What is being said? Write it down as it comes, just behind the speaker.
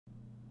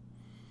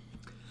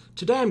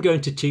Today I'm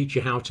going to teach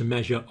you how to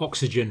measure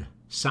oxygen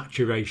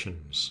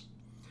saturations.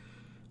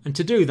 And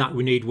to do that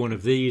we need one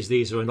of these.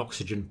 These are an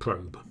oxygen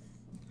probe.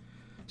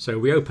 So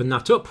we open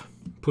that up,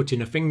 put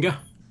in a finger,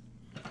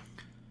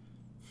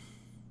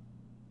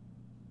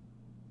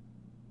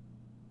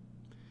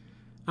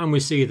 and we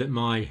see that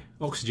my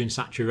oxygen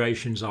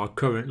saturations are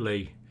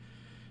currently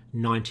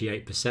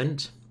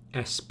 98%,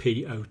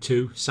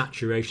 SpO2,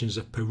 saturations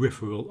of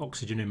peripheral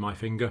oxygen in my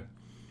finger.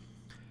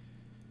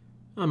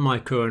 And my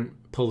current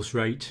pulse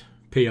rate,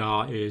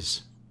 PR,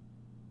 is,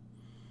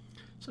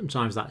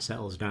 sometimes that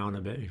settles down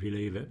a bit if you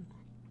leave it.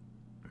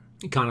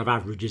 It kind of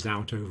averages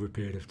out over a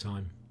period of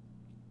time.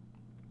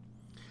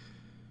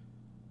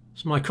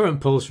 So my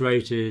current pulse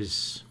rate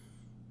is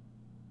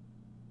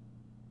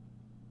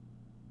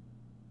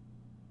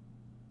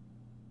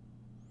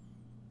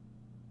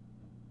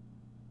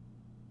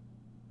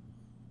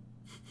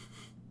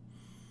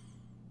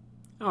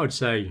I would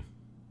say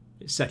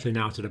it's settling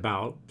out at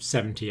about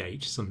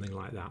 78, something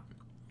like that.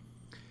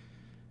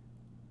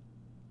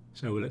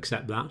 So we'll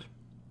accept that.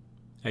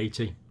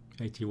 80,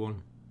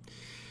 81.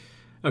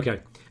 Okay,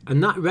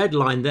 and that red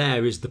line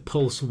there is the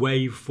pulse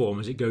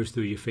waveform as it goes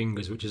through your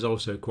fingers, which is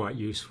also quite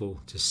useful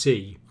to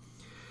see,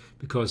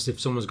 because if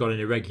someone's got an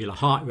irregular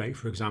heart rate,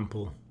 for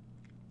example,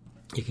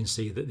 you can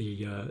see that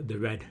the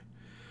red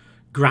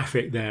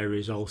graphic there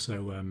is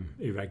also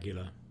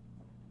irregular.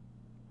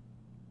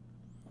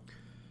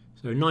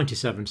 So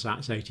 97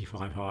 sats,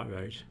 85 heart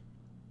rate.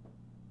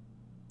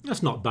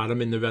 That's not bad.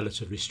 I'm in the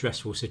relatively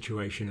stressful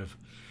situation of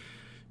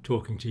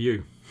talking to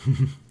you.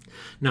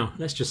 Now,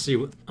 let's just see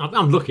what...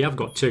 I'm lucky, I've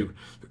got two.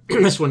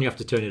 This one you have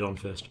to turn it on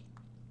first.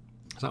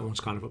 That one's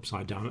kind of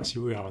upside down. Let's see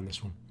where we are on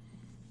this one.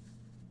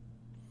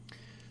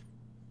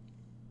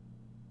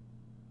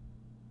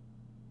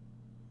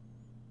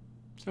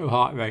 So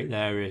heart rate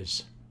there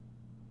is...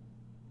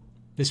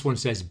 This one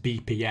says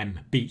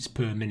BPM, beats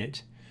per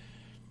minute.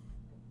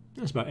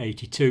 That's about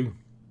 82,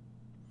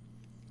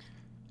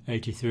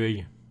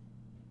 83,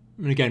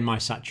 and again my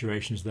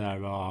saturations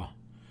there are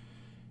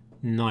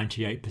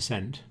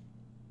 98%.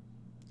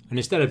 And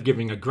instead of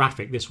giving a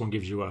graphic, this one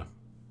gives you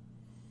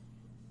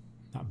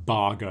that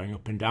bar going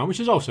up and down,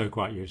 which is also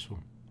quite useful.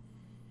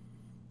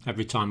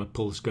 Every time a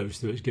pulse goes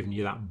through, it's giving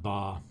you that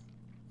bar.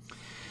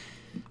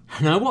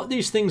 Now what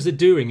these things are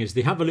doing is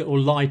they have a little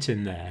light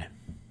in there,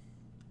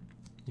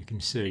 you can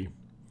see.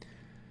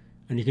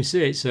 And you can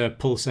see it's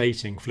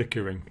pulsating,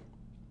 flickering,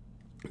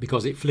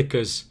 because it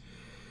flickers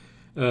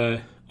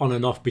on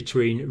and off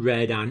between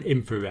red and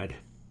infrared.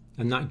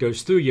 And that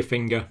goes through your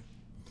finger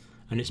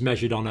and it's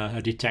measured on a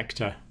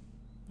detector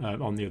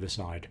on the other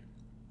side.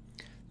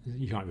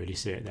 You can't really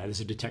see it there.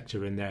 There's a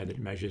detector in there that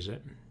measures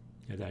it.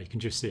 Yeah, there, you can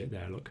just see it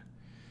there, look.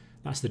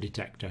 That's the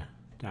detector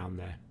down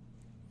there.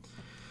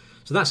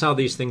 So that's how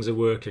these things are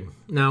working.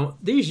 Now,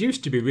 these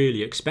used to be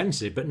really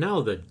expensive, but now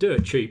they're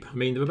dirt cheap. I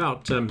mean, they're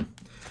about...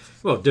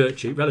 well, dirt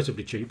cheap,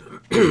 relatively cheap,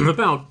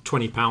 about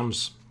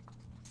 £20.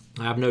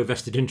 I have no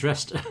vested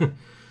interest, but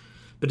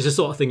it's the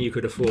sort of thing you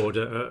could afford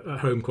at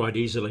home quite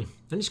easily.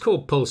 And it's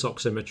called pulse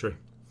oximetry.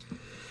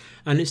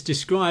 And it's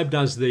described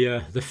as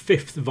the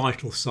fifth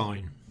vital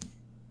sign.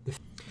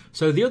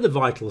 So the other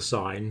vital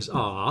signs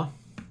are,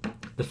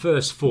 the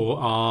first four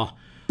are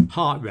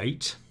heart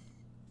rate,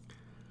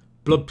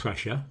 blood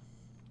pressure,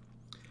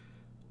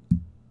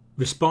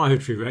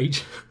 respiratory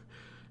rate,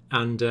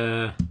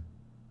 and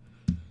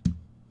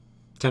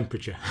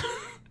temperature.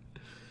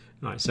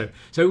 Right, so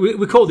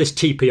we call this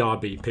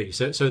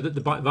TPRBP. So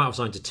the vital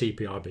signs are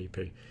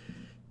TPRBP.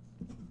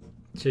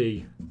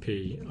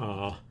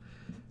 TPRBP.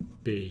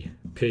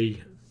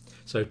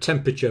 So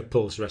temperature,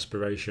 pulse,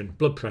 respiration,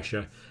 blood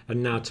pressure,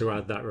 and now to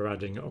add that we're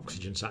adding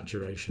oxygen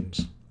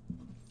saturations.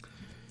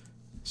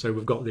 So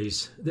we've got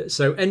these.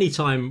 So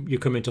anytime you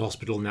come into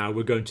hospital now,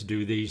 we're going to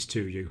do these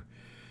to you.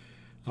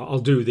 I'll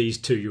do these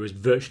to you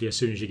virtually as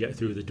soon as you get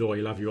through the door.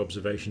 You'll have your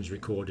observations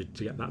recorded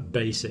to get that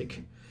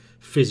basic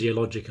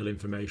physiological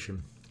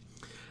information.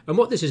 And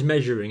what this is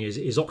measuring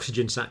is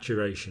oxygen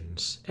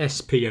saturations,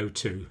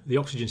 SpO2, the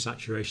oxygen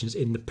saturations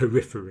in the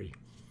periphery.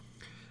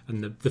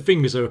 And the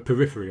fingers are a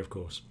periphery, of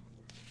course.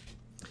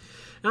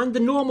 And the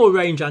normal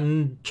range I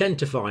tend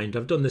to find,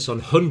 I've done this on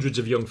hundreds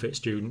of young fit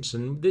students,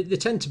 and they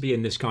tend to be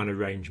in this kind of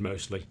range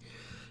mostly.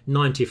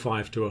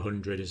 95 to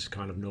 100 is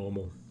kind of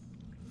normal.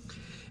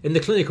 In the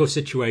clinical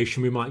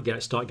situation, we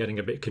might start getting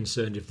a bit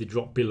concerned if they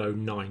drop below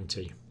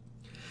 90.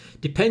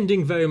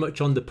 Depending very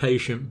much on the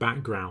patient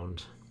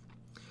background,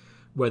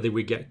 whether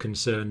we get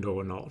concerned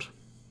or not.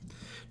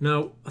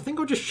 Now, I think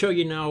I'll just show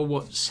you now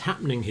what's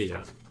happening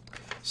here.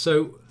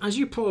 So, as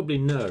you probably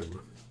know,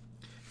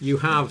 you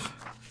have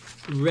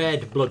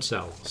red blood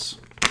cells.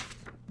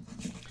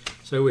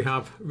 So we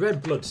have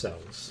red blood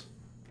cells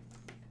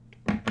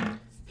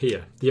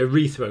here, the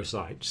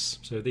erythrocytes.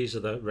 So these are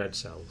the red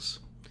cells.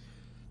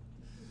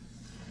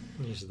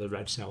 These are the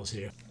red cells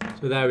here.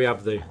 So there we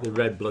have the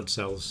red blood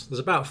cells. There's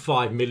about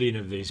 5 million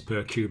of these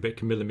per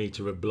cubic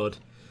millimetre of blood,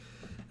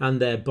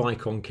 and they're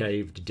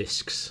biconcaved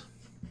discs.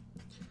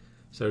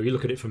 So you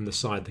look at it from the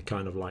side, they're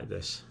kind of like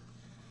this.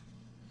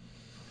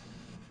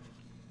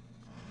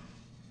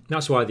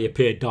 That's why they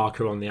appear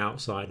darker on the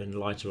outside and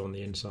lighter on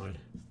the inside.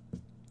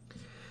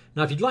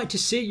 Now, if you'd like to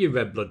see your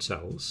red blood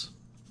cells,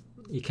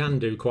 you can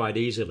do quite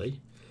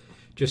easily.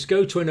 Just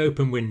go to an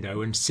open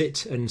window and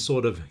sit and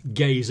sort of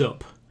gaze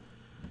up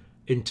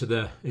into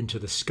the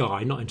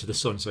sky, not into the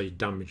sun so you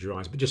damage your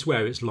eyes, but just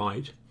where it's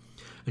light,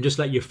 and just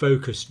let your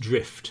focus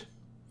drift.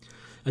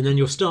 And then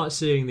you'll start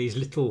seeing these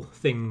little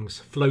things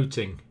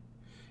floating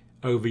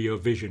over your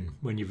vision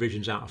when your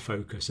vision's out of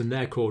focus, and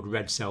they're called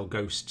red cell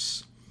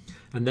ghosts.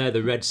 And they're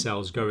the red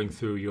cells going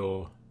through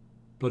your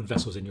blood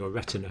vessels in your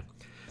retina.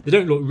 They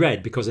don't look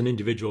red because an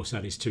individual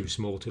cell is too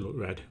small to look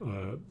red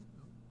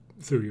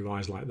through your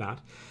eyes like that.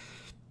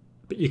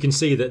 But you can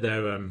see that they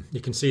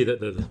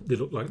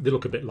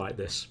look a bit like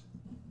this,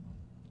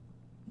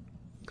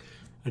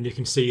 and you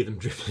can see them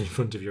drifting in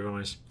front of your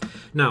eyes.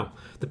 Now,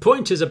 the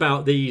point is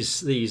about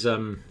these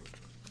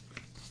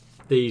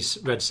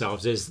red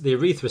cells is the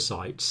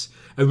erythrocytes.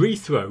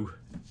 Erythro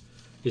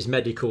is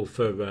medical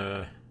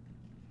for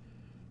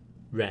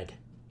red,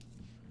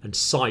 and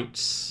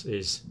cytes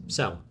is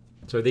cell.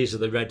 So these are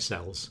the red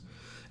cells,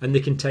 and they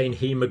contain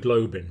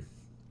hemoglobin.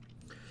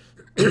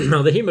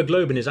 Now, the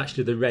hemoglobin is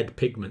actually the red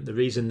pigment. The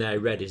reason they're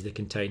red is they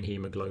contain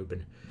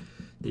hemoglobin,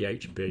 the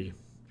HB,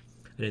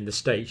 and in the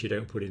States you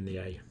don't put in the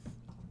A.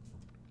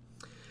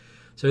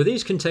 So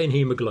these contain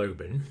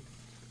hemoglobin,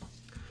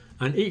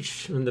 and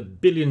the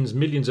billions,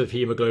 millions of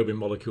hemoglobin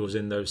molecules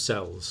in those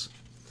cells,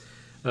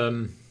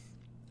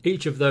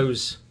 each of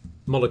those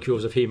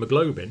molecules of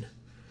hemoglobin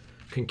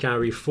can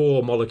carry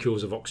 4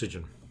 molecules of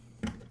oxygen.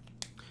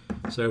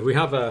 So if we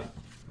have a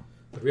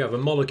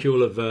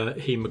molecule of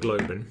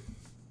hemoglobin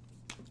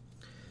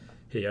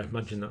here,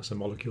 imagine that's a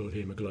molecule of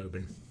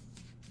hemoglobin.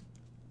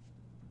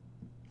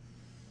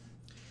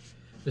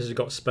 This has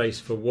got space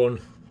for 1,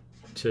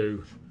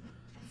 2,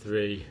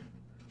 3,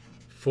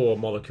 4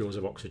 molecules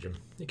of oxygen.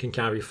 It can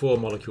carry 4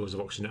 molecules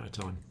of oxygen at a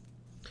time.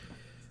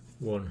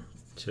 1,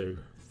 2,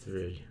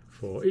 3,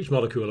 4. Each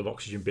molecule of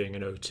oxygen being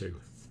an O2.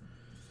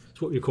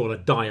 It's what we call a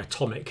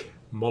diatomic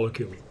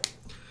molecule.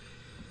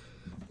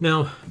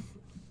 Now,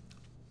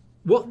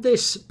 what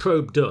the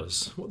probe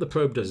does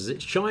is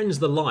it shines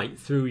the light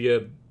through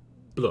your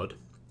blood,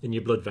 in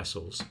your blood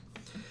vessels,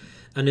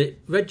 and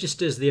it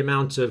registers the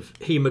amount of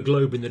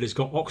hemoglobin that has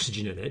got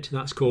oxygen in it.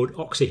 That's called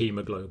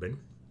oxyhemoglobin.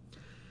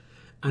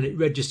 And it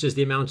registers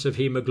the amount of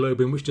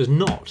hemoglobin which does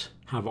not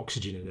have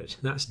oxygen in it.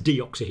 That's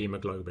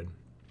deoxyhemoglobin.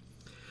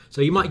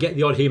 So you might get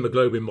the odd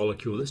hemoglobin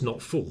molecule that's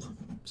not full.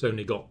 It's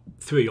only got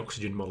 3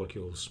 oxygen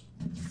molecules.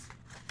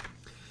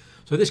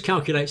 So this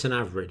calculates an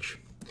average.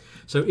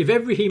 So if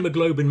every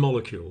hemoglobin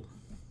molecule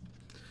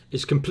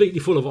is completely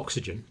full of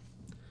oxygen,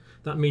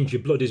 that means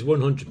your blood is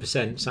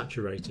 100%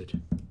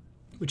 saturated,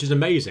 which is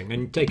amazing.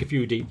 And take a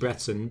few deep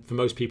breaths, and for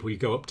most people you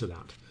go up to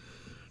that.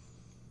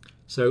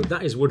 So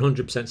that is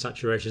 100%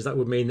 saturation. That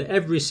would mean that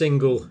every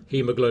single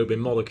hemoglobin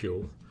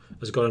molecule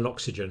has got an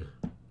oxygen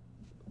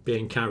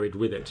being carried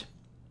with it.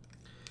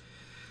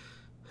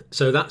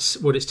 So that's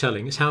what it's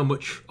telling. It's how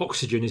much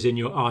oxygen is in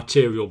your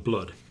arterial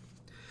blood.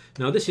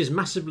 Now, this is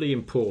massively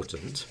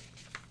important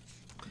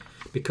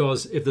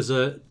because if there's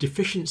a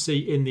deficiency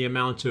in the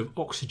amount of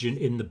oxygen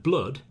in the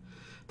blood,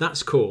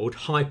 that's called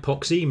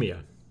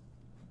hypoxemia.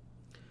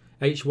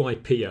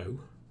 Hypo.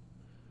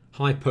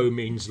 Hypo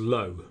means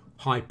low.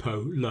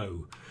 Hypo,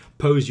 low.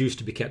 Po's used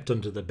to be kept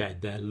under the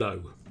bed. They're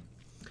low.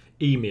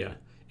 Emia,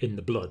 in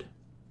the blood.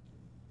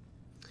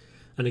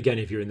 And again,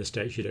 if you're in the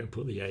States, you don't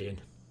put the A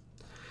in.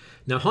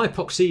 Now,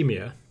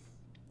 hypoxemia,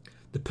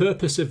 the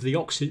purpose of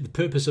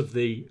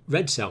the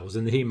red cells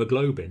and the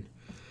hemoglobin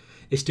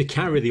is to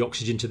carry the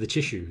oxygen to the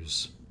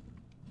tissues.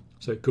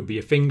 So it could be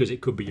your fingers, it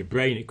could be your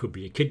brain, it could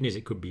be your kidneys,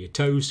 it could be your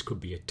toes, it could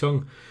be your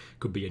tongue, it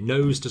could be your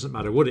nose, doesn't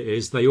matter what it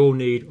is, they all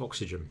need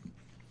oxygen.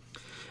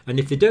 And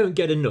if they don't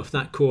get enough,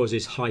 that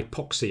causes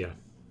hypoxia.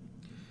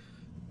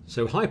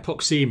 So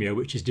hypoxemia,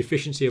 which is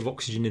deficiency of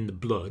oxygen in the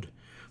blood,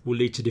 will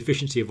lead to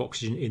deficiency of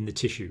oxygen in the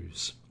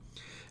tissues.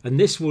 And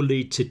this will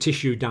lead to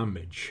tissue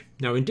damage.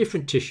 Now, in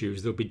different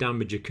tissues, there'll be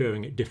damage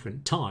occurring at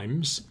different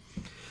times,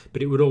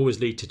 but it would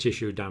always lead to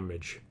tissue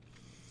damage.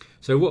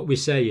 So what we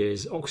say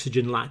is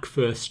oxygen lack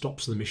first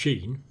stops the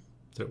machine,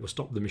 so it will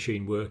stop the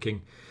machine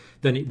working,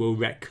 then it will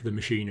wreck the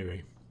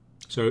machinery.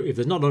 So if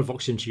there's not enough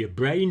oxygen to your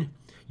brain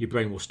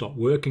will stop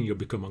working, you'll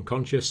become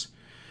unconscious.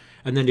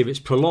 And then if it's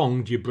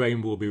prolonged, your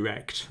brain will be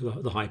wrecked.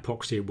 The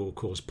hypoxia will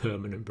cause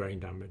permanent brain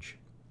damage.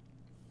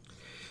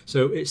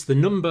 So it's the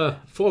number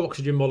 4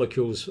 oxygen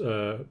molecules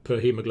per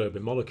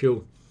hemoglobin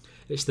molecule.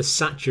 It's the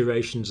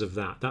saturations of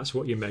that. That's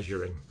what you're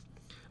measuring.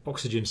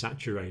 Oxygen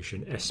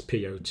saturation,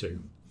 SpO2.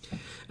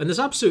 And there's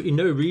absolutely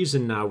no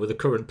reason now with the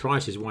current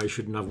prices why you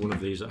shouldn't have one of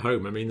these at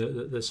home. I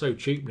mean, they're so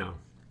cheap now.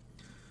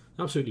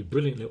 Absolutely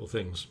brilliant little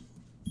things.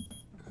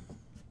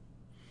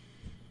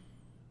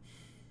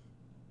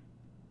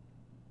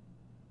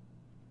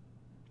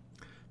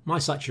 My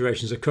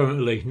saturations are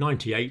currently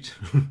 98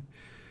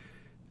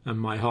 and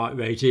my heart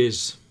rate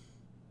is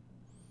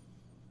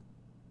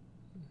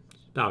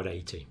about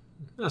 80.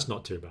 That's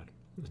not too bad.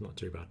 It's not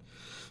too bad.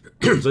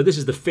 So this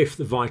is the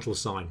 5th vital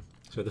sign.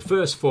 So the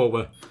first 4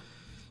 were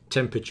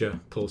temperature,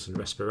 pulse and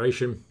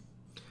respiration.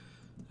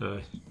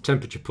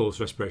 Temperature, pulse,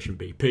 respiration,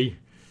 BP.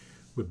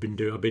 I've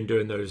been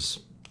doing those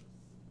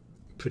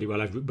pretty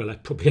well,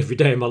 probably every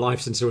day of my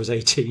life since I was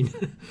 18.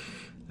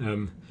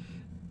 TPR,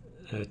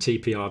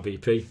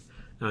 BP.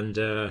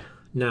 And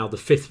now the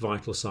 5th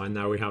vital sign,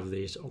 now we have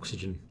these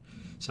oxygen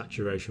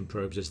saturation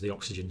probes as the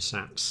oxygen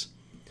sats.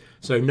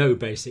 So no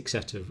basic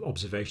set of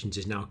observations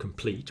is now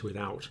complete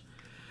without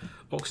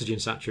oxygen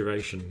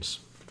saturations.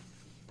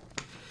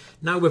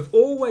 Now we've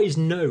always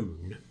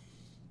known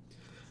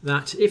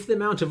that if the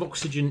amount of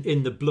oxygen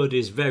in the blood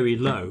is very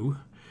low,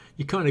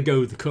 you kind of go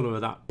with the colour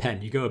of that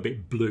pen, you go a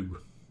bit blue.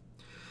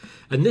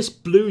 And this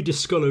blue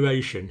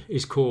discoloration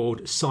is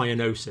called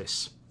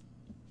cyanosis.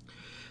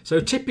 So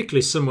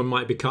typically someone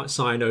might be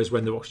cyanosed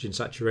when their oxygen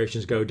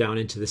saturations go down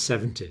into the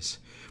 70s,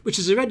 which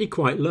is already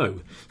quite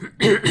low.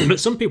 But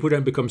some people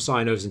don't become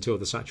cyanosed until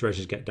the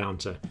saturations get down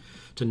to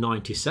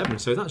 97.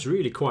 So that's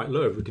really quite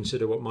low if we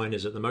consider what mine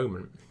is at the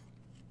moment.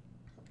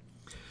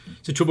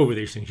 It's the trouble with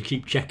these things, you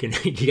keep checking,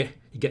 you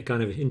get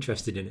kind of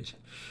interested in it.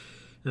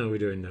 How are we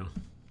doing now?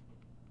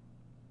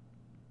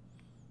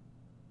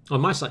 Oh,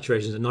 my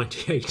saturation's at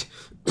 98,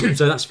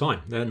 so that's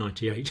fine, they're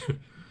 98.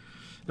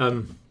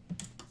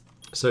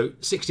 So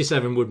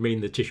 67 would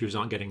mean the tissues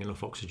aren't getting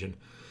enough oxygen.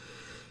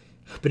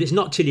 But it's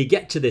not till you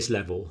get to this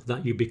level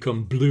that you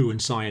become blue and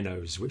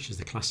cyanosed, which is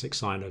the classic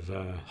sign of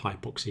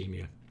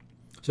hypoxemia.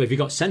 So if you've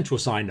got central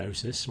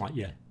cyanosis, like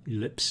your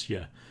lips,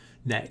 your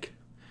neck,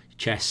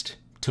 chest,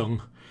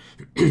 tongue,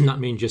 that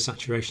means your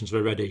saturations are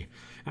already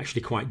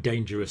actually quite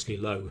dangerously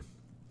low.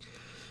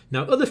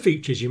 Now, other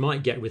features you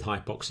might get with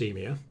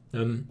hypoxemia,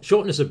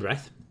 shortness of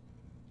breath,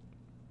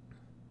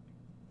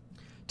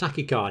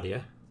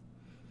 tachycardia,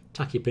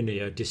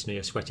 tachypnea,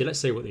 dyspnea, sweaty. Let's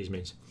see what these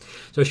means.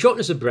 So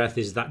shortness of breath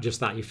is just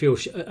that. You feel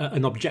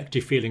an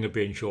objective feeling of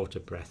being short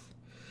of breath.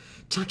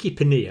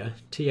 Tachypnea,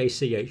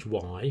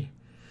 T-A-C-H-Y.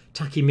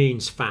 Tachy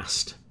means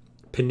fast.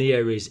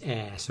 Pnea is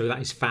air, so that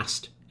is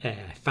fast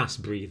air,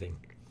 fast breathing.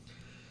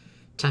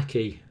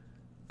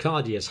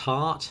 Tachycardia is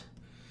heart,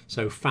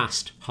 so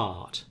fast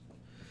heart.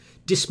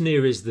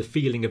 Dyspnea is the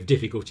feeling of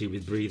difficulty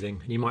with breathing,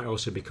 and you might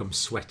also become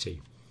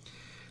sweaty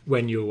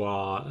when you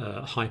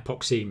are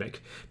hypoxemic.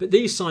 But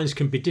these signs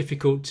can be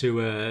difficult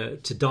to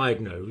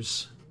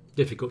diagnose,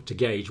 difficult to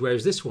gauge,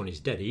 whereas this one is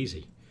dead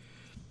easy.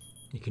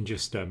 You can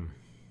just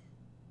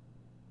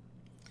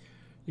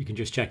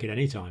check it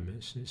any time.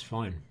 It's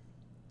fine.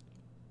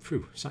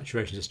 Phew,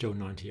 saturations are still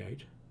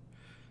 98.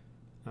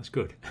 That's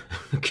good.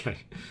 Okay,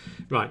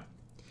 right.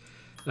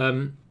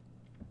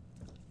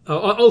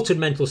 Altered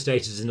mental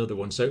status is another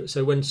one.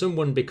 So when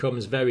someone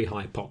becomes very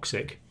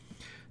hypoxic,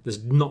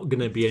 there's not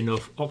going to be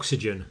enough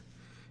oxygen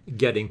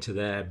getting to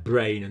their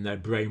brain, and their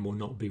brain will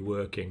not be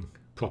working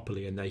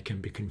properly, and they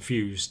can be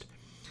confused,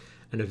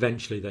 and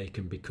eventually they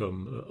can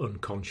become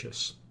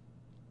unconscious.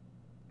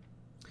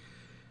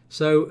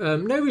 So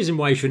no reason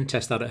why you shouldn't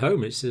test that at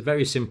home. It's a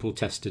very simple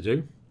test to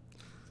do.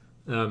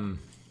 You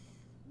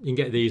can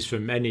get these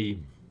from any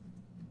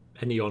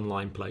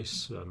online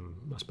place.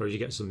 I suppose you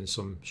get some in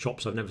some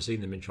shops. I've never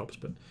seen them in shops,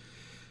 but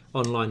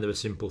online they're a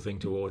simple thing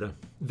to order.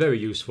 Very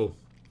useful.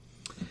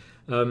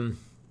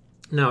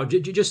 Now,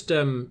 just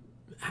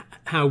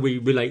how we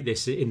relate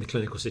this in the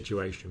clinical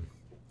situation.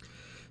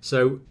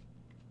 So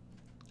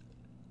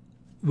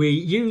we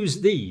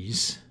use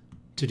these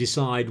to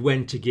decide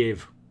when to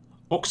give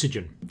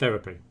oxygen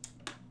therapy.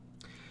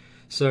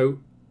 So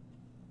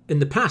in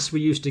the past,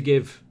 we used to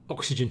give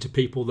oxygen to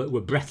people that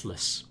were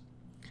breathless.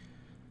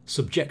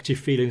 Subjective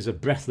feelings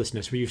of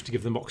breathlessness, we used to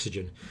give them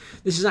oxygen.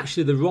 This is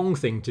actually the wrong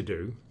thing to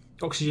do.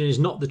 Oxygen is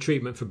not the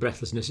treatment for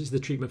breathlessness, it's the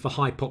treatment for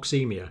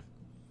hypoxemia.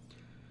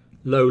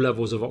 Low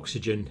levels of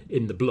oxygen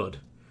in the blood,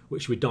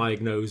 which we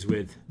diagnose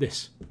with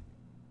this.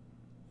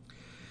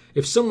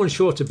 If someone's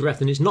short of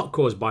breath and it's not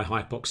caused by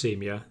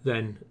hypoxemia,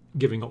 then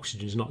giving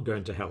oxygen is not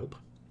going to help.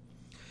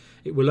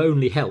 It will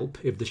only help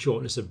if the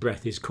shortness of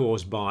breath is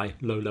caused by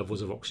low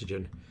levels of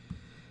oxygen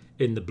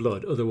in the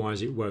blood,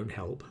 otherwise it won't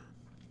help.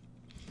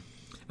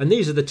 And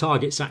these are the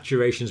target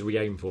saturations we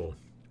aim for.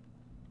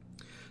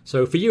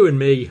 So for you and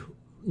me,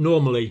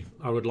 normally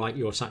I would like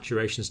your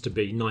saturations to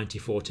be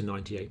 94 to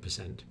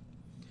 98%,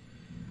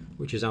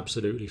 which is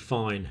absolutely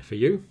fine for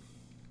you,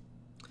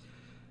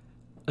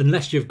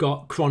 unless you've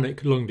got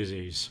chronic lung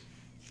disease,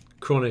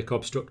 chronic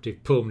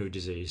obstructive pulmonary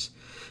disease.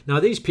 Now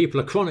these people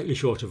are chronically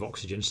short of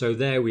oxygen, so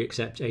there we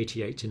accept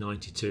 88 to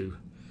 92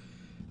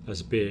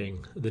 as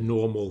being the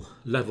normal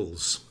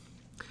levels.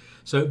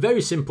 So a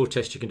very simple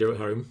test you can do at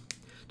home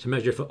to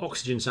measure for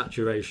oxygen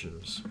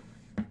saturations.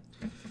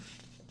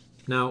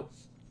 Now,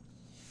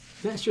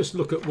 let's just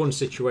look at one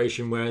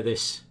situation where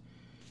this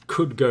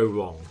could go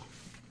wrong.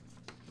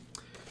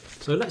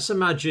 So let's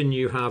imagine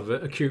you have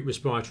acute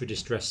respiratory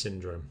distress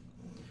syndrome.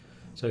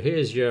 So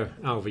here's your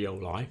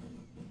alveoli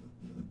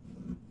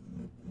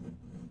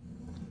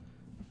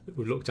that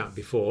we looked at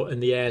before,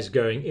 and the air's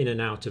going in and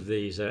out of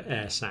these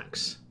air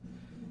sacs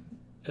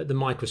at the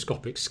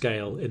microscopic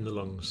scale in the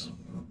lungs.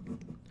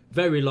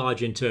 very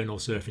large internal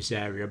surface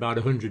area, about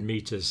 100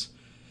 meters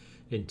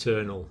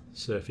internal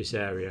surface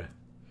area.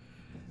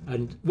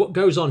 And what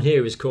goes on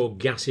here is called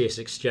gaseous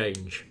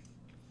exchange.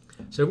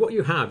 So what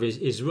you have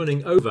is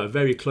running over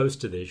very close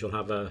to these. You'll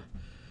have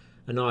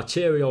an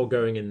arterial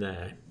going in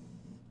there,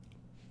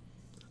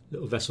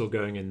 little vessel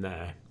going in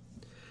there,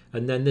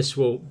 and then this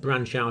will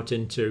branch out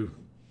into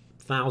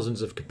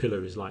thousands of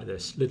capillaries like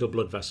this, little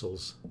blood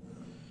vessels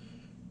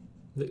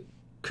that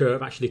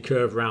actually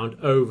curve round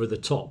over the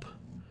top.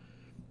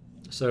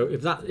 So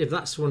if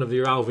that's one of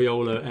your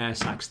alveolar air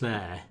sacs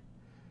there,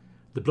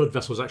 the blood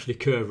vessels actually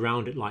curve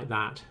round it like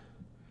that.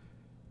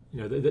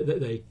 You know,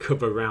 they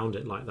cover round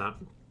it like that.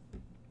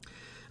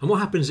 And what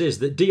happens is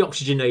that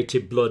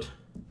deoxygenated blood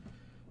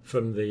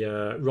from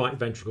the right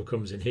ventricle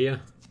comes in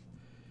here.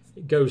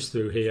 It goes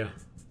through here,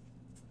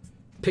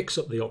 picks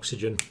up the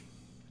oxygen,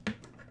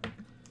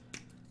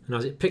 and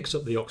as it picks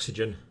up the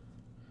oxygen,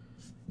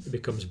 it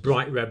becomes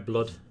bright red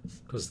blood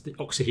because the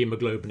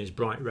oxyhemoglobin is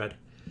bright red,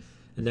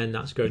 and then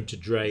that's going to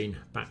drain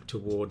back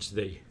towards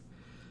the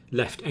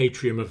left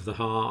atrium of the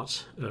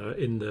heart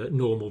in the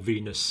normal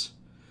venous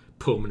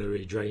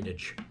pulmonary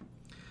drainage.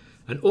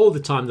 And all the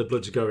time the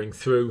blood's going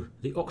through,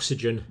 the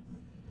oxygen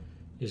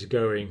is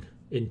going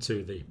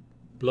into the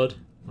blood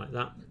like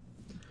that,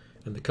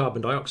 and the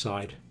carbon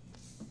dioxide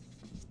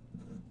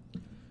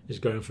is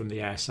going from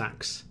the air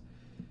sacs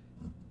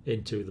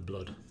into the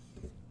blood.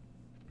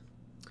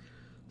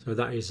 So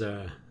that is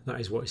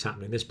what is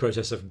happening, this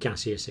process of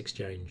gaseous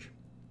exchange.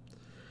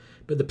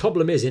 But the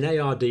problem is in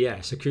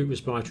ARDS, acute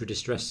respiratory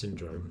distress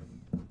syndrome,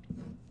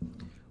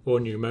 or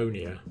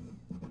pneumonia,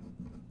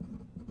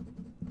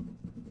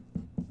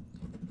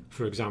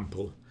 for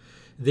example,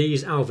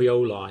 these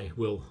alveoli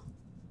will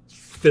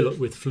fill up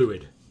with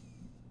fluid,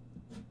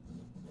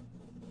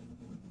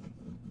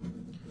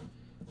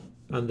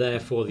 and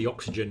therefore the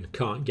oxygen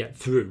can't get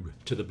through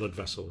to the blood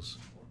vessels.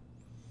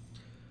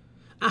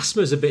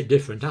 Asthma is a bit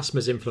different. Asthma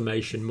is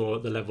inflammation more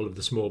at the level of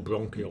the small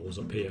bronchioles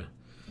up here.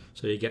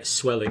 So you get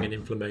swelling and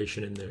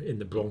inflammation in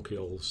the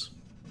bronchioles,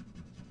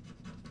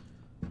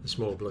 the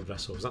small blood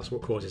vessels. That's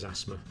what causes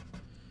asthma.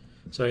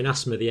 So in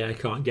asthma, the air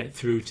can't get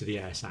through to the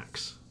air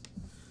sacs.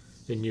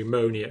 In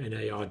pneumonia and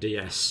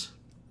ARDS,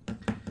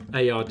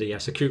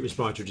 acute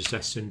respiratory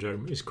distress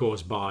syndrome, is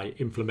caused by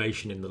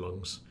inflammation in the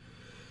lungs.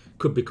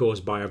 Could be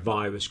caused by a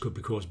virus, could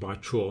be caused by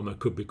trauma,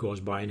 could be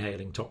caused by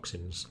inhaling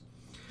toxins.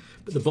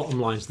 But the bottom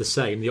line is the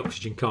same. The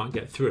oxygen can't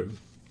get through.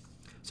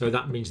 So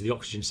that means the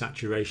oxygen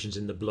saturations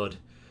in the blood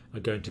are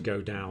going to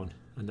go down,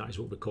 and that is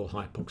what we call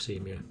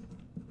hypoxemia.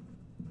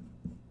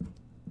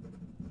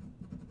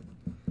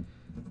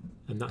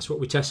 And that's what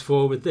we test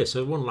for with this.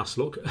 So one last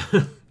look.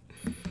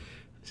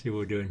 See what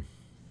we're doing.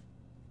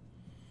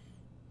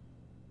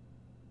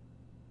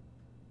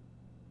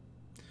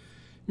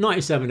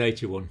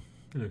 (9781).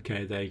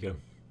 Okay, there you go.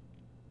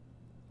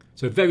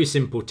 So a very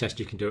simple test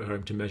you can do at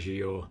home to measure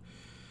your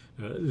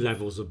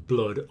levels of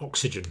blood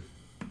oxygen.